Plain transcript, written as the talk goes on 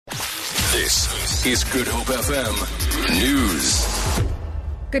This is Good Hope FM News.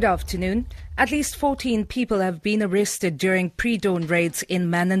 Good afternoon. At least 14 people have been arrested during pre-dawn raids in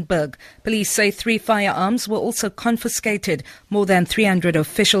Manenberg. Police say 3 firearms were also confiscated. More than 300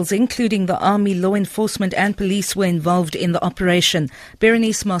 officials, including the army, law enforcement and police, were involved in the operation.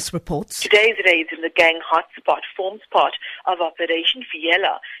 Berenice Moss reports. Today's raids in the gang hotspot forms part of Operation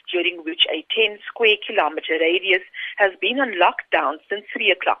Fiela, during which a 10 square kilometer radius has been on lockdown since 3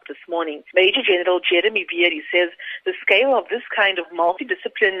 o'clock this morning. Major General Jeremy Beery says the scale of this kind of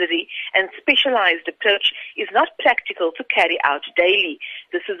multidisciplinary and specialized approach is not practical to carry out daily.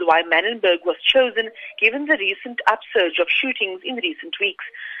 This is why Manenberg was chosen, given the recent upsurge of shootings in recent weeks.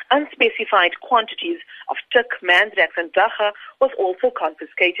 Unspecified quantities of Tuk, Mandrax and Dacha was also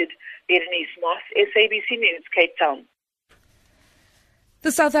confiscated. Berenice Moss, SABC News, Cape Town.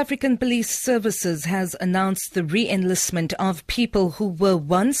 The South African Police Services has announced the re-enlistment of people who were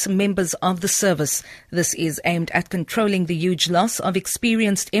once members of the service. This is aimed at controlling the huge loss of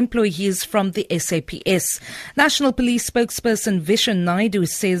experienced employees from the SAPS. National Police spokesperson Vishen Naidu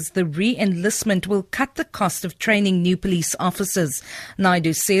says the re-enlistment will cut the cost of training new police officers.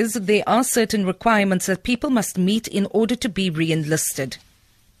 Naidu says there are certain requirements that people must meet in order to be re-enlisted.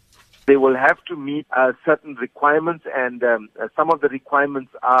 They will have to meet certain requirements, and some of the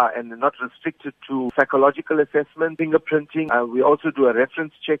requirements are, and not restricted to, psychological assessment, fingerprinting. We also do a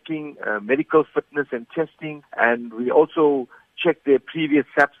reference checking, medical fitness and testing, and we also check their previous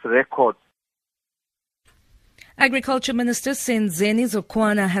SAPS records. Agriculture Minister Senzeni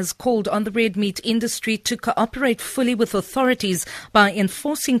Zokwana has called on the red meat industry to cooperate fully with authorities by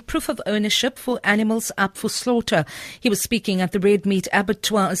enforcing proof of ownership for animals up for slaughter. He was speaking at the Red Meat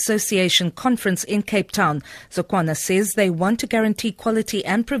Abattoir Association conference in Cape Town. Zokwana says they want to guarantee quality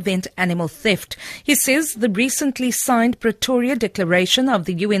and prevent animal theft. He says the recently signed Pretoria Declaration of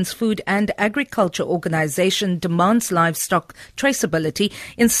the UN's Food and Agriculture Organization demands livestock traceability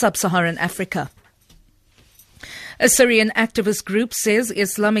in sub-Saharan Africa. A Syrian activist group says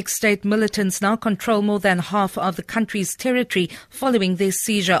Islamic State militants now control more than half of the country's territory following their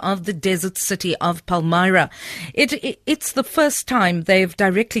seizure of the desert city of Palmyra. It's the first time they've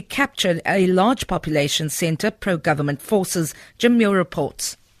directly captured a large population centre, pro-government forces. Jim Muir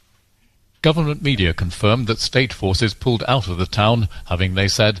reports. Government media confirmed that state forces pulled out of the town, having, they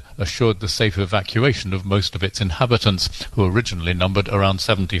said, assured the safe evacuation of most of its inhabitants, who originally numbered around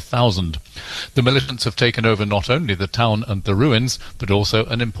 70,000. The militants have taken over not only the town and the ruins, but also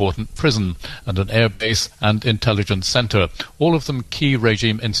an important prison and an air base and intelligence centre, all of them key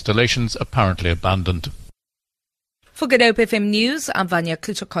regime installations apparently abandoned. For Good Hope FM News, I'm Vanya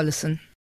Kluter-Collison.